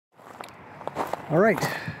All right,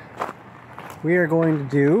 we are going to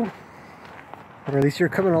do, or at least you're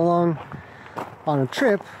coming along on a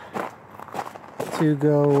trip to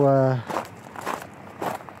go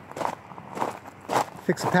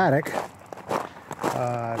fix a paddock.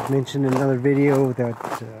 I've mentioned in another video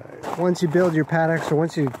that once you build your paddocks, or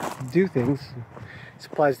once you do things, this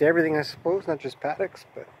applies to everything, I suppose, not just paddocks,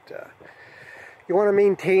 but you want to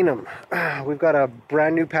maintain them. We've got a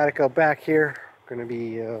brand new paddock out back here. Going to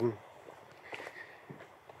be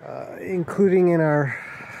including in our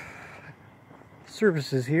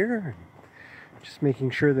services here, just making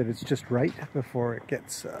sure that it's just right before it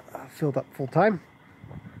gets filled up full time.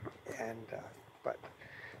 And but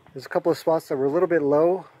there's a couple of spots that were a little bit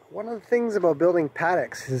low. One of the things about building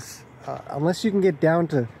paddocks is unless you can get down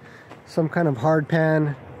to some kind of hard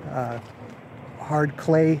pan, hard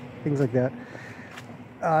clay, things like that,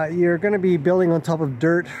 you're going to be building on top of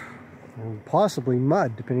dirt and possibly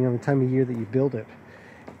mud, depending on the time of year that you build it.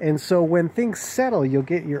 And so when things settle, you'll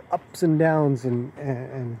get your ups and downs, and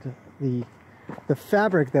the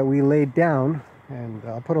fabric that we laid down, and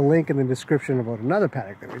I'll put a link in the description about another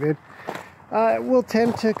paddock that we did, will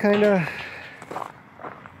tend to kind of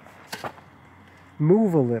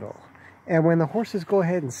move a little. And when the horses go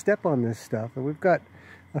ahead and step on this stuff, and we've got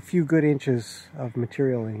a few good inches of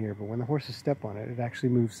material in here, but when the horses step on it, it actually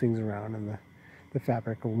moves things around, and the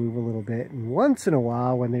fabric will move a little bit. And once in a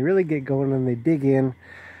while, when they really get going and they dig in,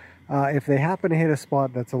 if they happen to hit a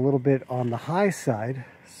spot that's a little bit on the high side,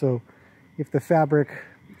 so if the fabric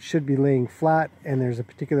should be laying flat and there's a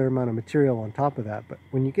particular amount of material on top of that, but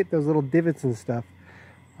when you get those little divots and stuff,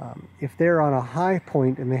 if they're on a high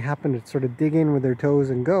point and they happen to sort of dig in with their toes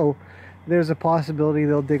and go, there's a possibility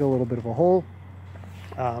they'll dig a little bit of a hole,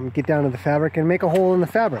 get down to the fabric and make a hole in the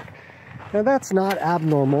fabric. Now that's not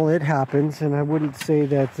abnormal, it happens, and I wouldn't say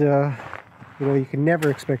that you can never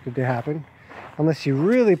expect it to happen unless you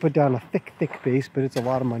really put down a thick base, but it's a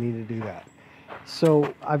lot of money to do that.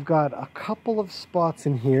 So I've got a couple of spots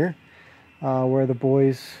in here where the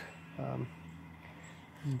boys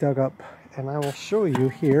dug up, and I will show you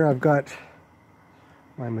here. I've got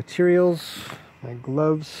my materials, my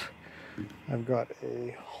gloves, I've got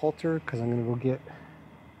a halter because I'm going to go get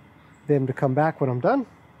them to come back when I'm done.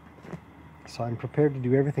 So I'm prepared to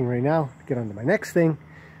do everything right now to get on to my next thing,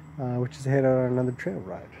 which is to head out on another trail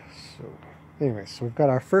ride. So anyway, so we've got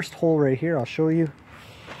our first hole right here. I'll show you.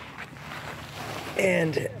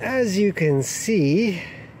 And as you can see,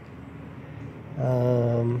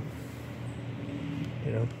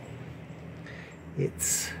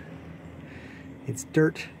 it's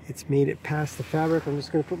dirt. It's made it past the fabric. I'm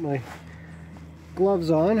just going to put my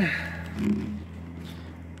gloves on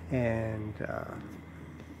and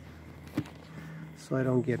so I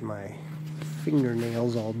don't get my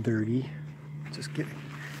fingernails all dirty. Just kidding.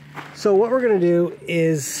 So what we're going to do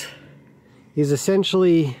is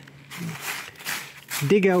essentially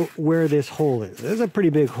dig out where this hole is. There's a pretty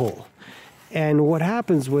big hole, and what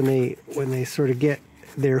happens when they sort of get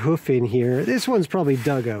their hoof in here, this one's probably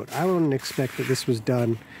dug out. I wouldn't expect that this was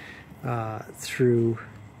done through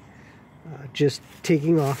just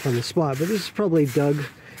taking off on the spot, but this is probably dug,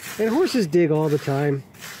 and horses dig all the time,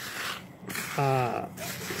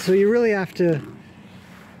 so you really have to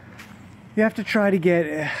try to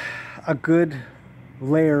get a good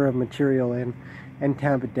layer of material in and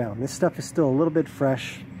tamp it down. This stuff is still a little bit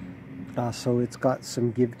fresh, so it's got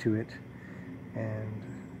some give to it, and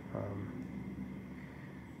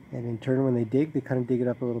in turn, when they dig, they kind of dig it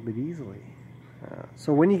up a little bit easily.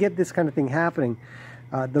 So when you get this kind of thing happening,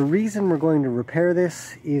 the reason we're going to repair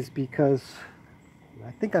this is because,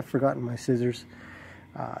 I think I've forgotten my scissors,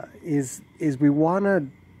 is we want to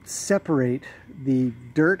separate the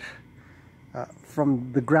dirt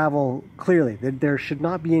from the gravel clearly. There should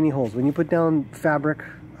not be any holes. When you put down fabric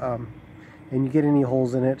and you get any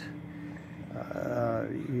holes in it,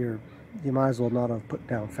 you might as well not have put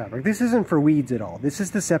down fabric. This isn't for weeds at all. This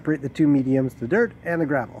is to separate the two mediums, the dirt and the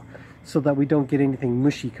gravel, so that we don't get anything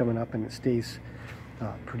mushy coming up and it stays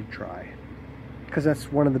pretty dry. Because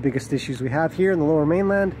that's one of the biggest issues we have here in the Lower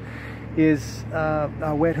Mainland is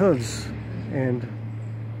wet hooves and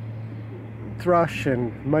thrush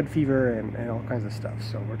and mud fever and all kinds of stuff.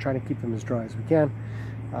 So we're trying to keep them as dry as we can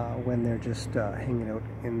when they're just hanging out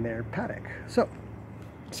in their paddock. So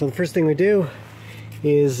the first thing we do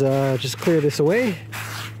is just clear this away.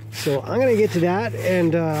 So I'm gonna get to that,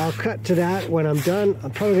 and I'll cut to that when I'm done.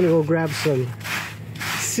 I'm probably gonna go grab some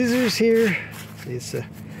scissors here. It's a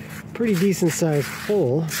pretty decent sized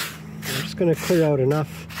hole. I'm just gonna clear out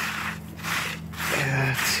enough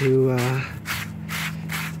to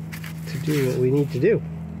do what we need to do.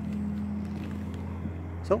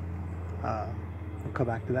 So I'll come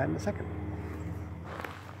back to that in a second.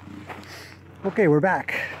 Okay, we're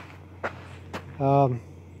back. Got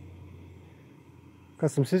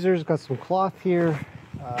some scissors, got some cloth here.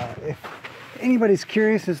 If anybody's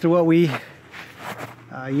curious as to what we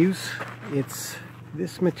use, it's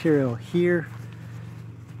this material here.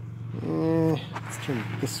 Let's turn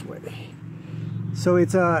it this way. So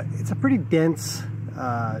it's a pretty dense,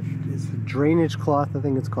 it's a drainage cloth, I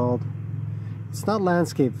think it's called. It's not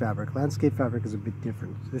landscape fabric. Landscape fabric is a bit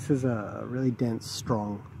different. This is a really dense,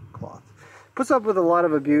 strong cloth. Puts up with a lot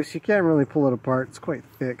of abuse. You can't really pull it apart. It's quite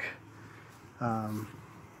thick.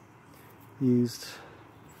 Used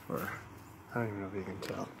for, I don't even know if you can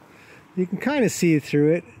tell. You can kind of see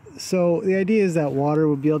through it. So the idea is that water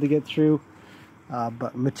will be able to get through,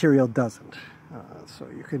 but material doesn't. So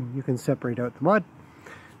you can separate out the mud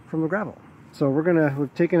from the gravel. So we've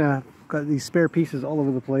got these spare pieces all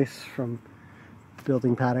over the place from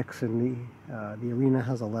building paddocks, and the arena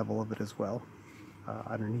has a level of it as well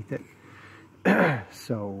underneath it.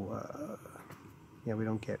 So yeah,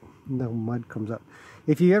 no mud comes up.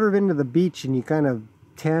 If you've ever been to the beach and you kind of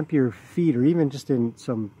tamp your feet, or even just in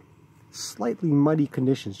some slightly muddy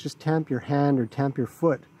conditions, just tamp your hand or tamp your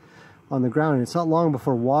foot on the ground, and it's not long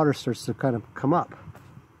before water starts to kind of come up.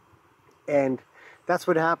 And that's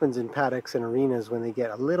what happens in paddocks and arenas when they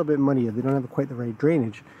get a little bit muddy. They don't have quite the right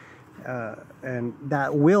drainage. And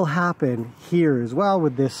that will happen here as well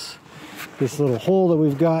with this little hole that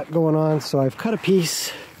we've got going on. So I've cut a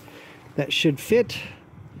piece that should fit.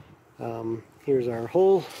 Here's our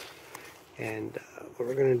hole, and what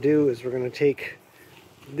we're going to do is we're going to take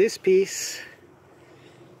this piece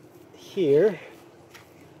here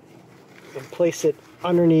and place it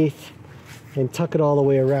underneath and tuck it all the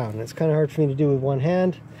way around. It's kind of hard for me to do with one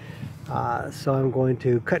hand, so I'm going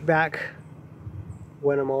to cut back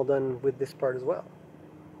when I'm all done with this part as well.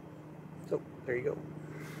 So there you go.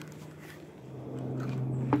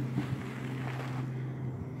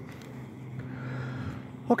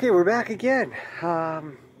 Okay, we're back again.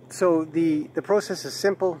 So the process is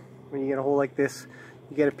simple. When you get a hole like this,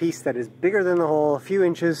 you get a piece that is bigger than the hole, a few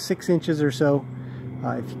inches, 6 inches or so,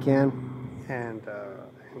 if you can, and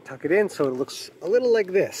tuck it in so it looks a little like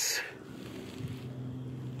this.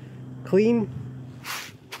 Clean.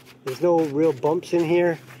 There's no real bumps in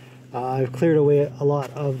here. I've cleared away a lot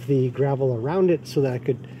of the gravel around it so that I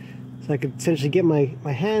could essentially get my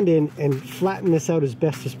hand in and flatten this out as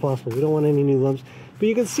best as possible. We don't want any new lumps. But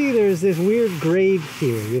you can see there's this weird grade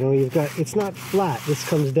here. You know, it's not flat. This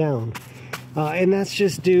comes down, and that's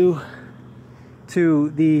just due to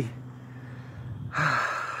the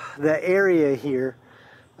area here.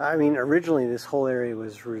 I mean, originally this whole area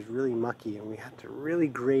was really mucky, and we had to really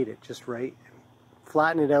grade it just right,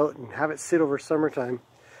 flatten it out, and have it sit over summertime,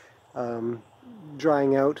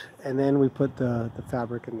 drying out, and then we put the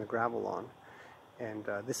fabric and the gravel on. And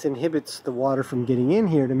this inhibits the water from getting in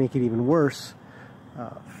here to make it even worse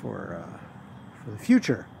for the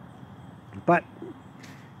future. But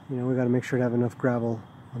you know, we got to make sure to have enough gravel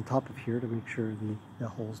on top of here to make sure the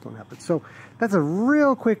holes don't happen. So that's a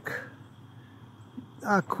real quick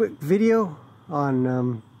video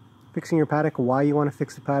on fixing your paddock, why you want to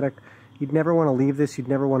fix the paddock. You'd never want to leave this. You'd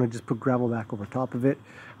never want to just put gravel back over top of it.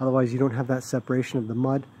 Otherwise, you don't have that separation of the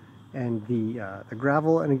mud and the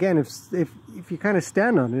gravel. And again, if you kind of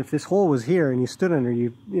stand on it, if this hole was here and you stood under,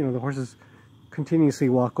 you know, the horses continuously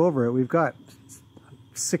walk over it. We've got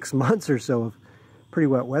 6 months or so of pretty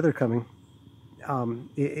wet weather coming.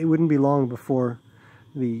 It wouldn't be long before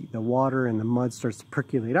the water and the mud starts to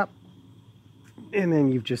percolate up, and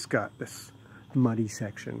then you've just got this muddy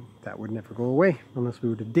section that would never go away unless we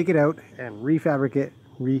were to dig it out and refabric it,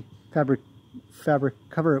 cover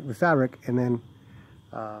it with fabric, and then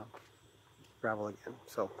gravel again.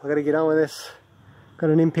 So I gotta get on with this.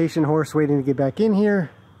 Got an impatient horse waiting to get back in here,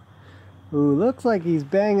 who looks like he's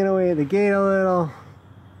banging away at the gate a little.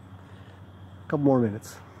 Couple more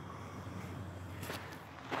minutes.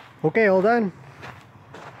 Okay, all done.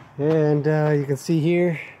 And you can see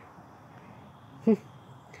here,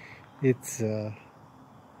 it's I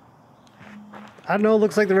don't know, it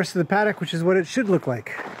looks like the rest of the paddock, which is what it should look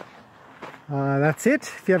like. That's it.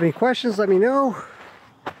 If you have any questions, let me know.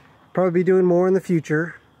 Probably be doing more in the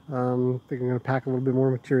future. I think I'm going to pack a little bit more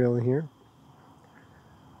material in here.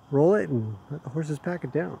 Roll it and let the horses pack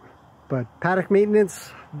it down. But paddock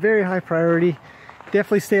maintenance, very high priority.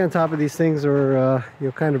 Definitely stay on top of these things, or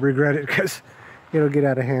you'll kind of regret it because it'll get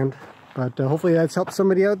out of hand. But hopefully that's helped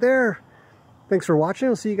somebody out there. Thanks for watching.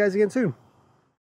 I'll see you guys again soon.